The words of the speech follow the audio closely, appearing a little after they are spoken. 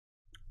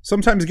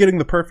Sometimes getting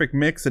the perfect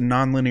mix in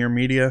nonlinear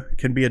media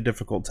can be a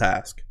difficult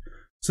task.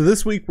 So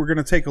this week we're going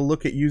to take a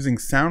look at using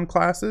sound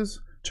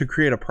classes to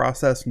create a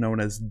process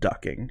known as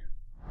ducking.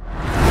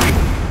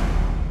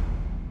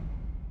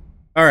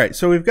 Alright,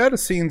 so we've got a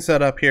scene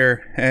set up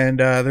here, and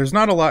there's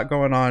not a lot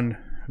going on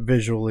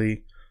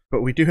visually,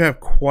 but we do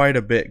have quite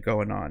a bit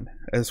going on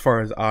as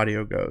far as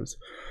audio goes.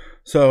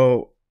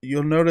 So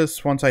you'll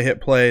notice once I hit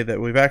play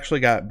that we've actually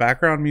got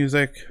background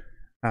music,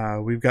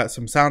 we've got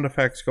some sound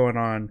effects going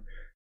on,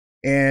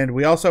 and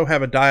we also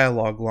have a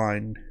dialogue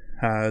line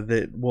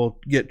that will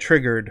get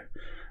triggered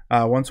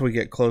once we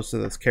get close to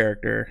this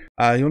character.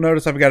 You'll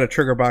notice I've got a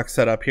trigger box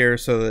set up here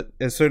so that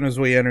as soon as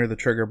we enter the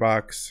trigger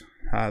box,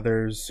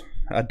 there's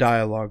a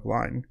dialogue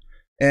line.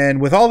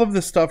 And with all of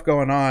this stuff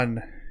going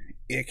on,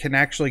 it can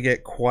actually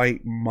get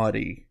quite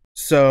muddy.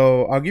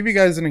 So I'll give you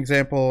guys an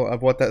example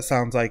of what that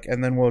sounds like,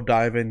 and then we'll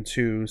dive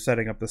into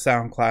setting up the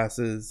sound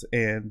classes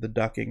and the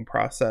ducking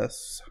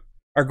process.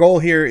 Our goal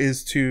here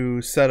is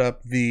to set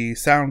up the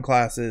sound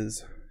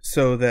classes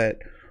so that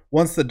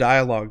once the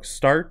dialogue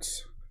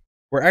starts,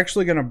 we're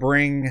actually going to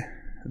bring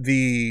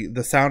the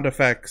sound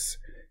effects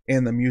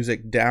and the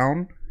music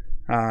down.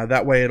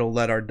 That way it'll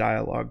let our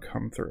dialogue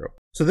come through.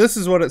 So this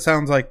is what it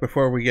sounds like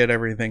before we get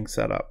everything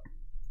set up.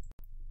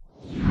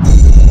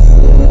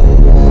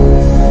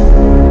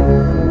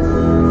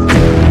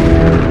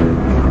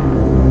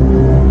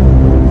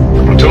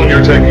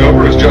 You're taking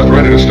over is just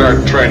ready to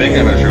start training,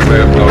 and as you may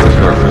have noticed,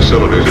 our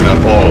facilities are not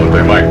all that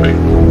they might be.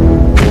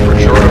 We're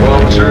short of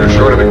officers,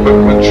 short of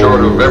equipment, short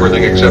of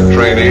everything except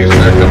trainees,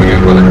 and they're coming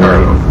in with a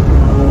carload.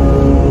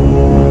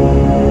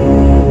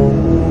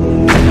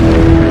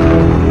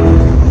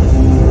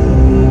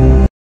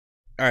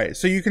 Alright,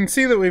 so you can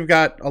see that we've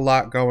got a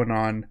lot going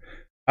on.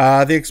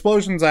 The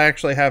explosions I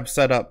actually have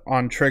set up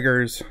on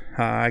triggers.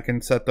 I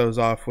can set those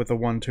off with the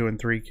 1, 2, and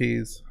 3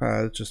 keys.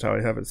 That's just how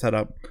I have it set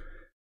up.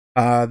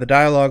 The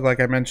dialogue,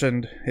 like I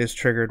mentioned, is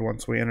triggered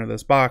once we enter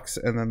this box,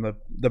 and then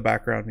the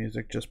background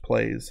music just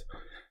plays.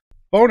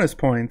 Bonus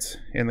points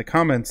in the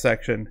comments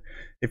section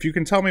if you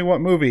can tell me what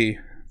movie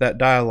that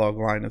dialogue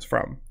line is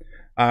from.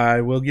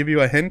 I will give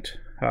you a hint.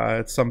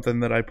 It's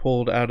something that I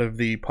pulled out of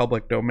the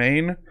public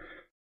domain,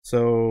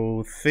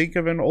 so think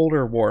of an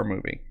older war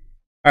movie.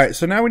 Alright,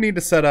 so now we need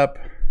to set up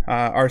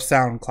our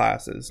sound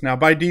classes. Now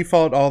by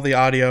default, all the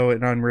audio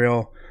in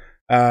Unreal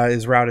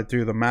is routed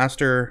through the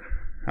master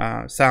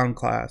sound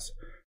class.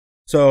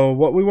 So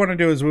what we want to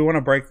do is we want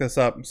to break this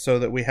up so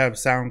that we have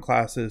sound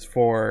classes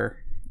for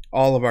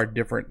all of our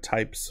different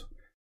types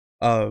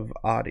of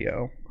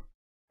audio.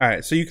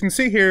 Alright, so you can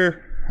see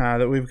here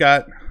that we've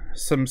got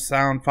some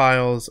sound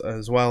files,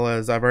 as well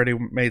as I've already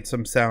made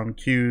some sound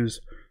cues.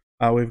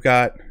 We've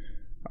got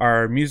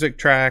our music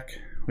track,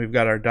 we've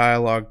got our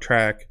dialogue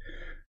track,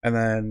 and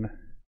then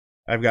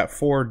I've got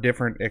 4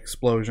 different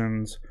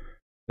explosions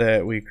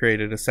that we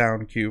created a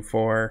sound cue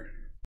for.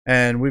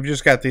 And we've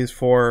just got these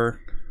 4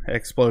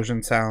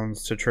 explosion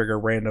sounds to trigger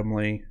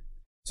randomly.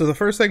 So the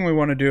first thing we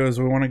want to do is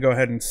we want to go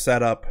ahead and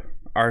set up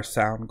our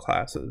sound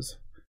classes.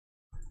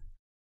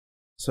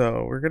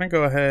 So we're going to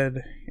go ahead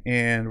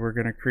and we're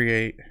going to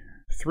create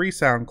 3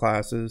 sound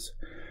classes.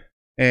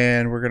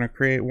 And we're going to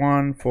create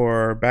one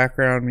for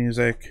background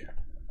music.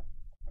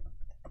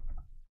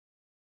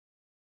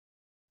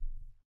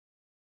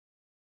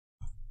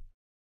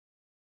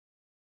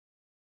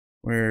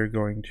 We're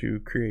going to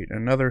create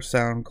another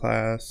sound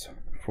class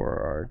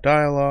for our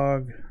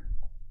dialogue.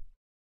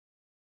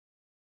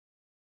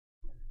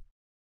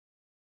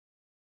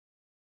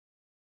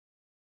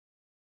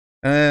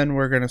 And then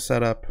we're going to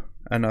set up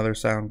another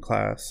sound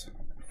class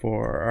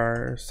for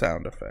our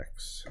sound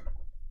effects.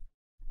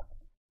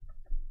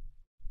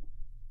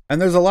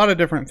 And there's a lot of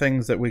different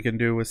things that we can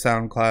do with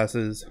sound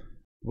classes,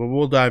 but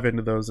we'll dive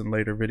into those in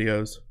later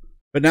videos.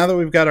 But now that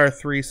we've got our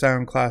 3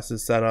 sound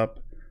classes set up,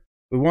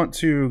 we want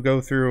to go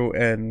through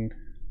and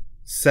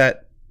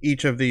set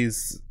each of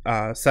these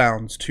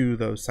sounds to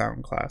those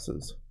sound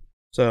classes.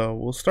 So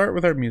we'll start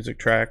with our music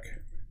track.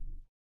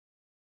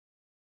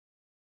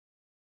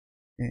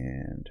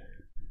 And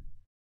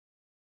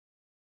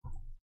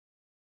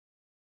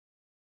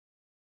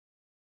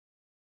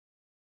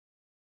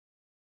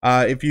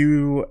if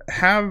you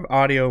have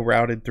audio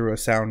routed through a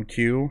sound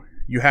cue,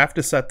 you have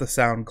to set the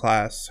sound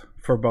class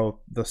for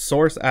both the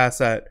source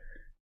asset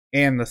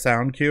and the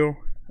sound cue.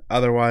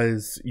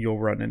 Otherwise,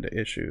 you'll run into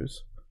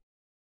issues.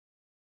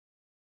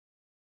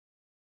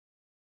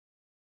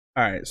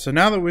 Alright, so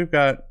now that we've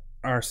got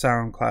our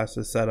sound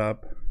classes set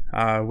up,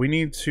 we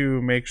need to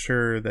make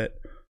sure that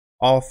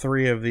all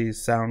 3 of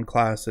these sound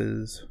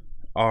classes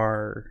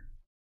are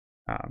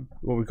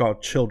what we call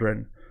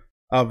children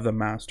of the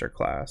master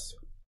class.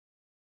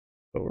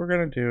 What we're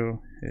going to do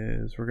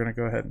is we're going to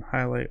go ahead and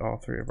highlight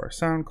all 3 of our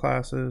sound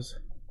classes,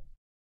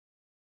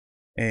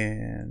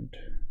 and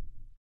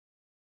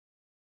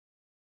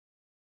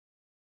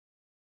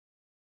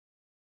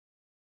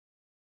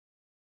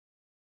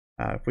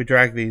if we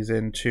drag these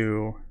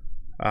into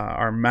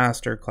our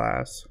master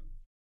class,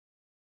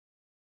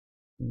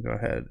 we can go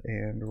ahead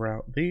and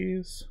route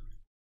these.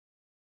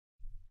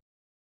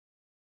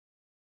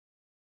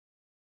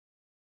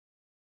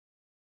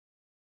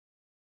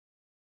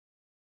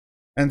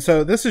 And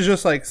so this is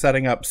just like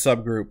setting up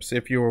subgroups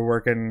if you were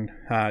working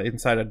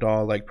inside a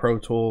DAW like Pro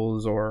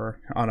Tools or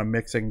on a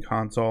mixing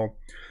console.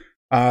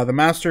 The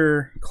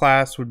master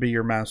class would be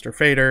your master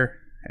fader,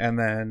 and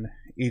then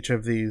each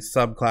of these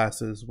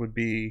subclasses would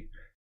be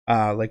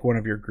like one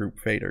of your group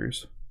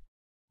faders.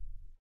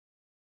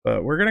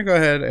 But we're going to go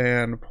ahead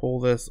and pull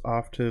this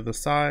off to the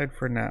side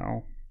for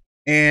now.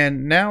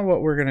 And now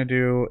what we're going to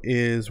do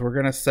is we're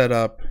going to set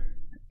up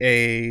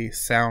a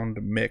sound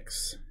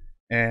mix,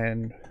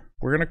 and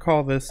we're going to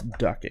call this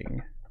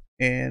ducking.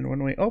 And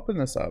when we open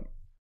this up,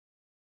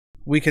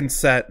 we can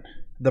set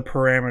the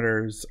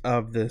parameters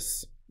of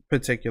this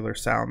particular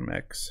sound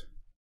mix.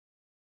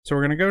 So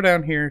we're going to go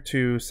down here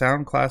to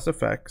sound class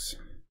effects,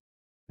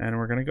 and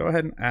we're going to go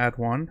ahead and add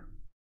one.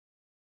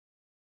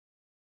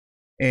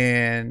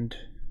 And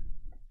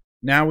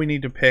now we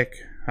need to pick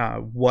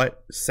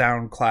what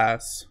sound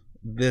class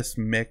this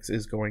mix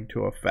is going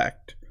to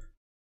affect.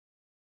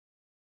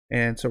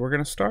 And so we're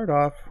going to start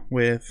off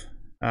with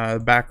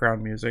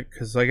background music,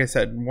 because like I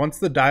said, once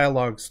the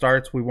dialogue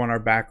starts, we want our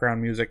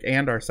background music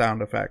and our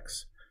sound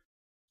effects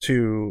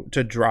to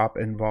drop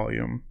in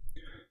volume.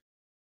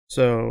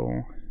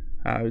 So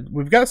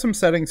we've got some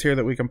settings here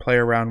that we can play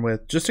around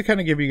with just to kind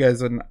of give you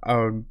guys a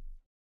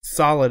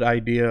solid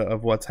idea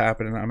of what's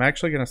happening. I'm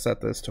actually going to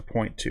set this to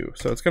 0.2,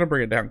 so it's going to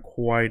bring it down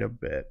quite a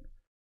bit.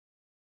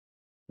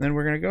 Then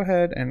we're going to go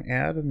ahead and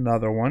add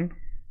another one.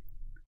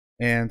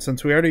 And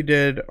since we already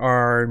did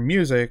our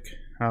music,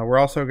 we're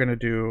also going to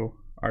do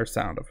our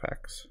sound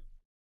effects.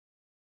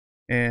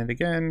 And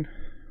again,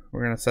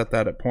 we're going to set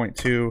that at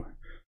 0.2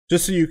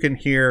 just so you can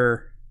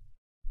hear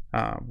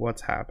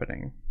what's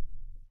happening.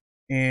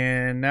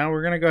 And now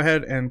we're going to go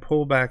ahead and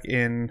pull back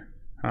in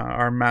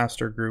our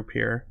master group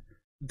here.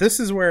 This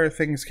is where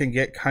things can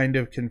get kind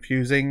of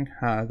confusing.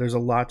 There's a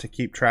lot to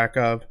keep track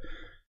of,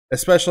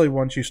 especially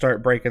once you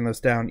start breaking this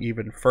down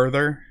even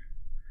further.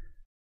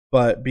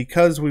 But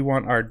because we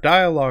want our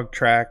dialogue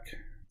track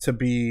to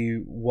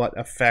be what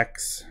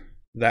affects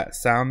that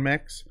sound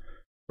mix,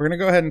 we're going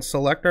to go ahead and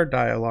select our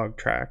dialogue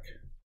track.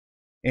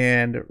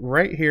 And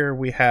right here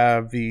we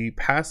have the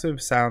passive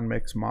sound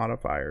mix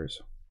modifiers.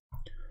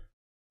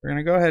 We're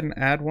going to go ahead and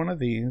add one of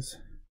these.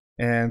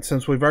 And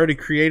since we've already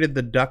created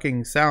the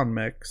ducking sound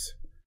mix,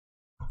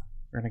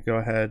 we're going to go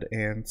ahead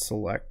and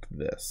select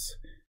this.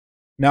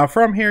 Now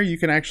from here you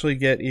can actually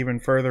get even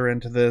further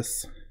into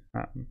this,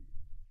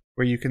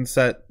 where you can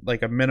set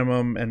like a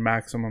minimum and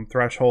maximum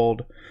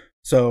threshold.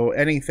 So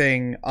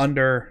anything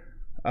under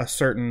a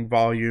certain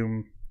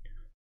volume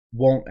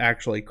won't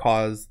actually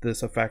cause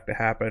this effect to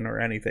happen, or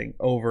anything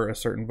over a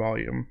certain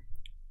volume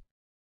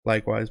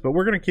likewise. But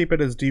we're going to keep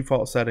it as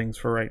default settings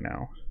for right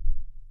now.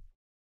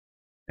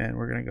 And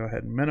we're going to go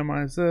ahead and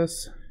minimize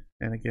this,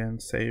 and again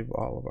save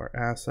all of our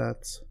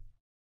assets.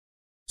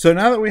 So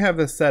now that we have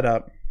this set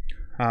up,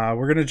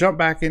 we're going to jump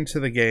back into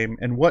the game,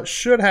 and what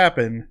should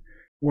happen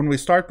when we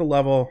start the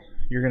level,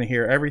 you're going to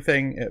hear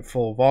everything at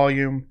full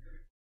volume,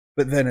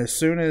 but then as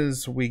soon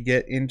as we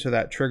get into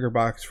that trigger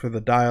box for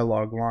the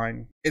dialogue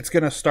line, it's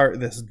going to start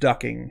this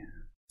ducking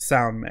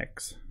sound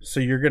mix. So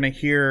you're going to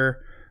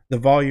hear the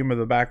volume of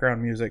the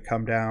background music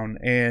come down,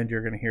 and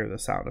you're going to hear the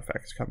sound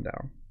effects come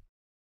down.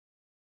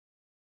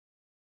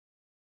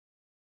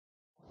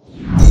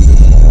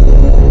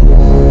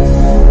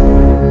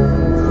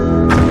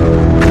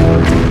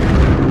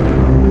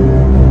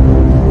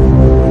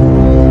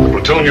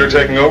 The platoon you're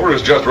taking over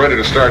is just ready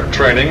to start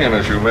training, and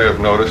as you may have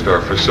noticed,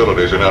 our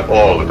facilities are not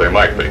all that they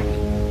might be.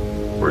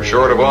 We're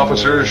short of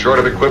officers, short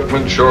of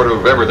equipment, short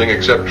of everything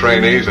except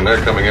trainees, and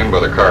they're coming in by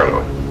the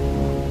carload.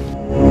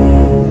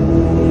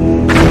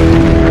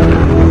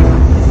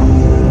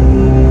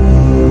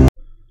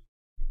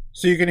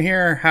 So you can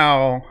hear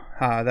how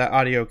that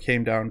audio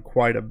came down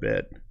quite a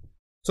bit.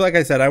 So like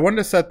I said, I wanted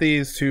to set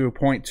these to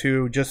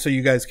 0.2 just so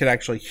you guys could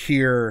actually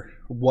hear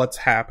what's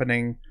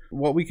happening.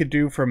 What we could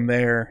do from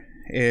there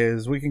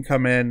is we can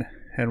come in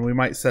and we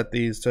might set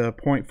these to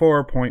 0.4,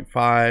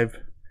 0.5.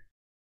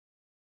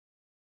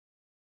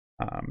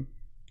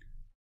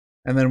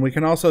 And then we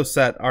can also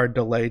set our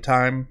delay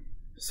time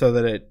so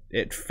that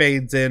it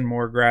fades in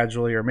more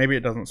gradually, or maybe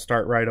it doesn't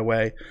start right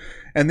away.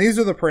 And these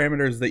are the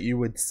parameters that you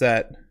would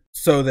set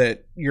so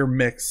that your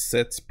mix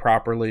sits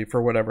properly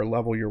for whatever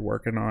level you're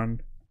working on.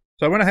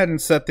 So I went ahead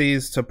and set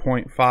these to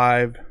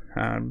 0.5,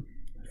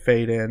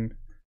 fade in.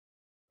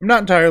 I'm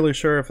not entirely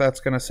sure if that's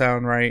going to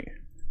sound right,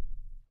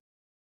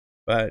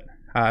 but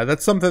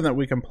that's something that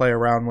we can play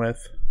around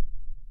with.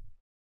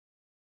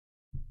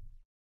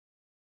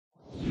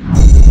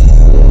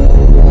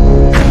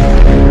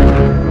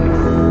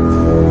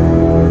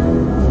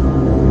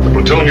 The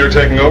platoon you're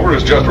taking over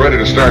is just ready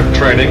to start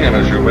training, and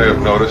as you may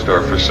have noticed,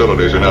 our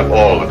facilities are not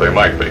all that they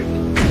might be.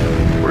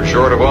 We're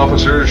short of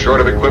officers,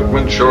 short of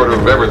equipment, short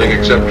of everything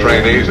except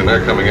trainees, and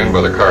they're coming in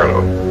by the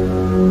carload.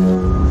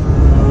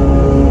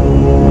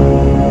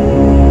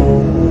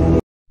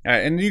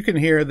 And you can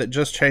hear that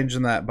just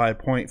changing that by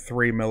 0.3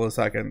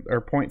 milliseconds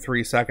or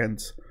 0.3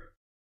 seconds,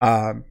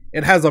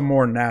 it has a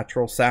more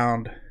natural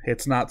sound.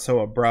 It's not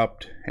so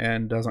abrupt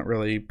and doesn't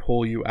really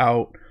pull you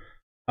out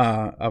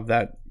of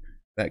that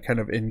kind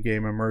of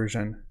in-game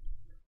immersion.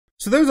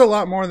 So there's a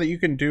lot more that you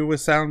can do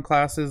with sound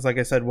classes. Like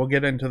I said, we'll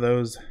get into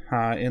those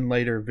in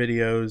later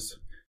videos.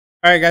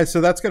 Alright guys, so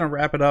that's going to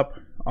wrap it up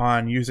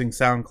on using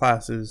sound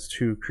classes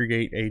to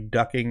create a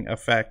ducking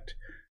effect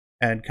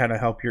and kind of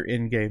help your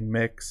in-game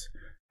mix.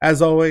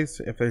 As always,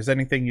 if there's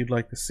anything you'd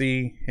like to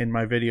see in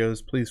my videos,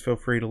 please feel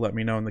free to let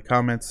me know in the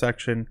comments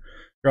section.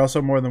 You're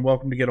also more than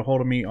welcome to get a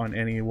hold of me on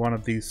any one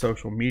of these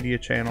social media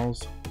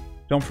channels.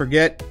 Don't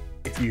forget,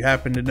 if you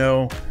happen to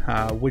know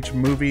which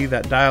movie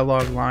that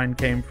dialogue line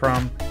came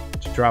from,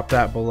 to drop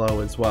that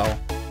below as well.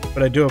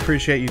 But I do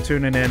appreciate you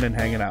tuning in and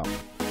hanging out.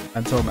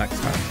 Until next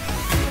time.